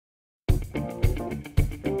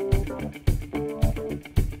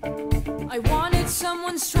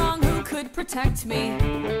strong who could protect me.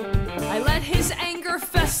 I let his anger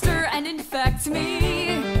fester and infect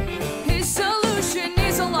me. His solution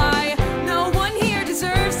is a lie. No one here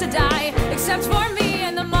deserves to die, except for me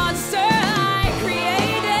and the monster I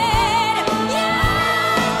created.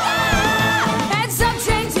 Yeah! Heads up,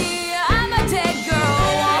 JT, I'm a dead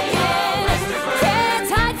girl walking. Can't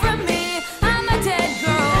hide from me, I'm a dead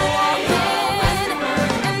girl walking.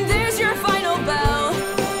 And there's your final bell.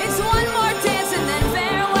 It's one more dance and then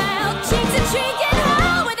farewell. Cheek to cheek in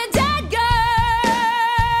hell with a dead girl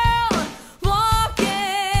walking.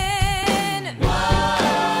 Whoa.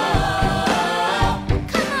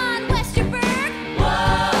 Come on, Westerberg. Whoa.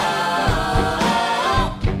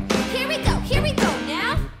 Here we go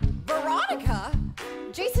now. Veronica?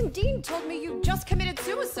 Jason Dean told me you just committed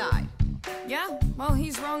suicide. Yeah, well,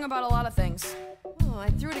 he's wrong about a lot of things. Oh, I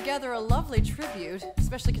threw together a lovely tribute,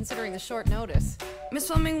 especially considering the short notice. Miss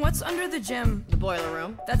Fleming, what's under the gym? The boiler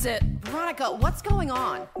room. That's it. Veronica, what's going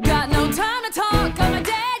on? Got no time to talk, I'm a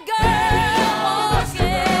dead girl walking.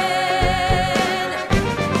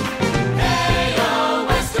 Hey, yo,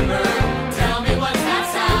 Westerberg, tell me what's that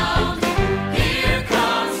sound? Here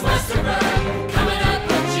comes Westerberg, coming up,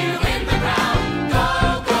 put you in the ground. Go,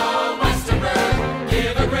 go, Westerberg,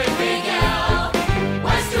 give a great big yell.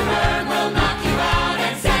 Westerberg will knock you out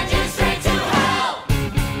and send you straight to hell.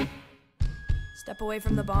 Step away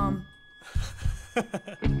from the bomb.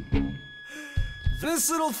 This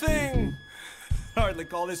little thing, hardly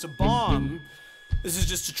call this a bomb. This is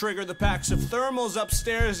just to trigger the packs of thermals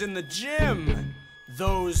upstairs in the gym.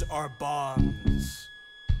 Those are bombs.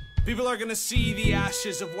 People are gonna see the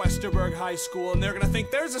ashes of Westerberg High School and they're gonna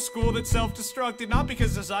think there's a school that's self-destructed, not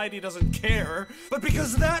because society doesn't care, but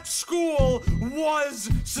because that school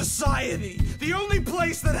was society. The only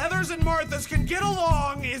place that Heathers and Marthas can get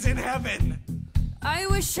along is in heaven. I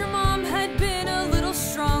wish your mom had been a little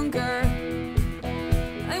stronger.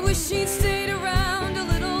 I wish she'd stayed around a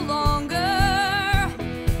little longer.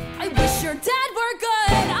 I wish your dad were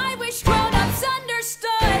good. I wish grown-ups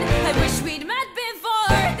understood. I wish we'd met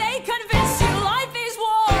before they convinced you life is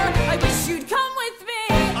war. I wish you'd come with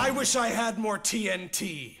me. I wish I had more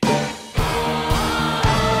TNT.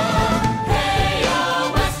 Hey,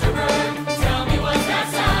 yo, Westerberg, tell me what's that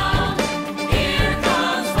sound? Here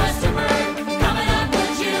comes Westerberg, coming up,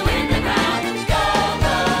 put you in the ground. Go,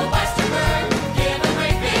 go, Westerberg, give a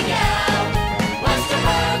great big yell.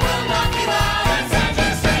 Westerberg will knock you out and send you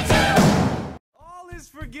straight to All is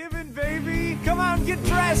forgiven, baby. Come on, get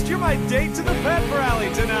dressed. You're my date to the pep rally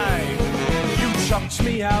tonight. You chucked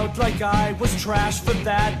me out like I was trash. For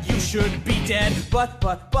that, you should be dead. But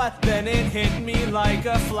then it hit me like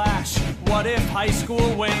a flash. What if high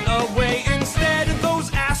school went away instead?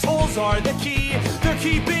 Those assholes are the key. They're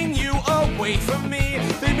keeping you away from me.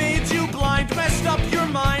 They made you blind, messed up your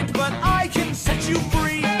mind, but I can set you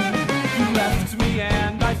free. You left me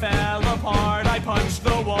and I fell apart. I punched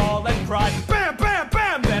the wall and cried, bam, bam,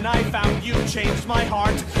 bam. Then I found you changed my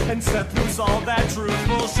heart and set loose all that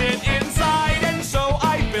truthful shit inside. And so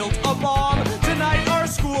I built a bomb. Tonight our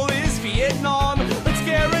school is Vietnam. Let's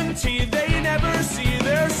guarantee they never see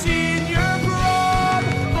their senior prom.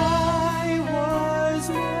 I was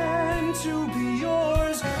meant to be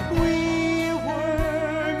yours. We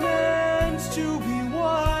were meant to be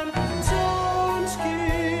one. Don't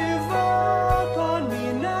give up on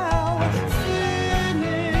me now.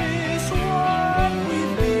 Finish what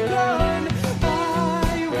we've begun.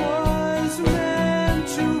 I was meant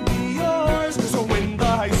to be yours. So when the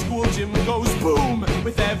high school gym goes boom,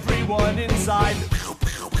 with everyone inside,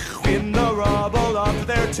 in the rubble of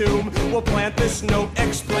their tomb, we'll plant this note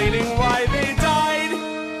explaining why they died.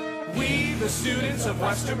 We, the students of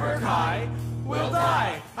Westerberg High, will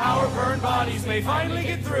die. Our burned bodies may finally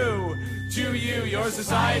get through. To you, your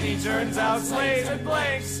society turns out slaves and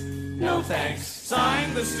blanks. No thanks.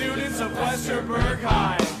 Signed, the students of Westerberg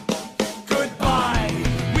High. Goodbye.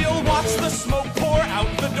 We'll watch the smoke pour out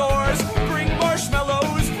the doors. Bring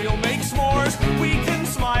marshmallows, we'll make s'mores. We can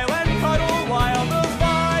smile and cuddle while the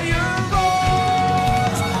fire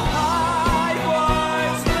roars. I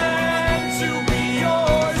was meant to be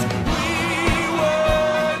yours. We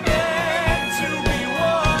were meant to be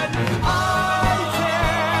one. I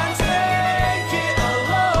can't take it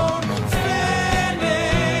alone.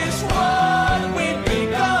 Finish what we've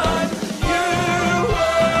begun. You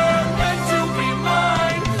were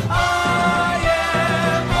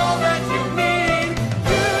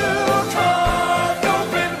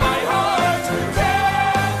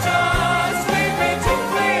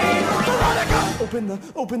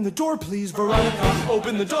open the door, please. Veronica,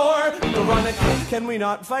 open the door. Veronica, can we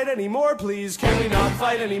not fight anymore, please? Can we not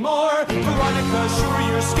fight anymore? Veronica, sure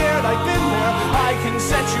you're scared, I've been there. I can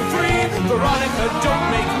set you free. Veronica, don't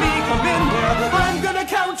make me come in there. I'm gonna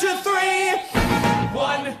count to 3.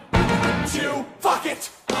 1, 2, fuck it!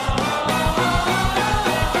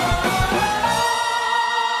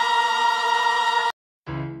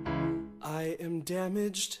 I am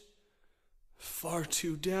damaged, far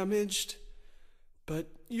too damaged, but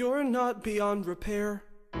you're not beyond repair.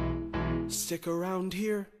 Stick around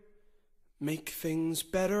here, make things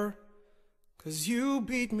better, 'cause you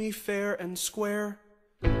beat me fair and square.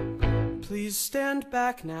 Please stand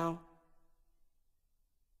back now,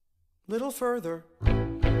 little further.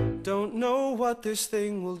 Don't know what this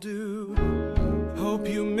thing will do. Hope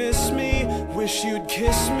you miss me, wish you'd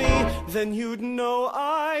kiss me, then you'd know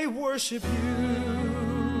I worship you.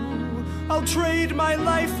 I'll trade my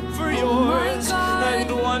life for yours,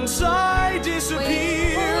 and once I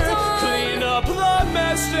disappear, clean up the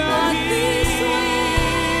mess down here.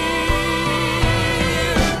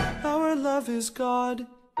 Our love is God.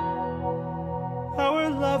 Our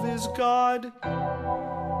love is God.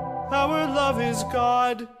 Our love is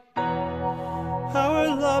God. Our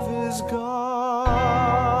love is God.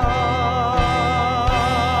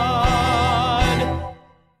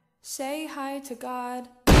 Say hi to God.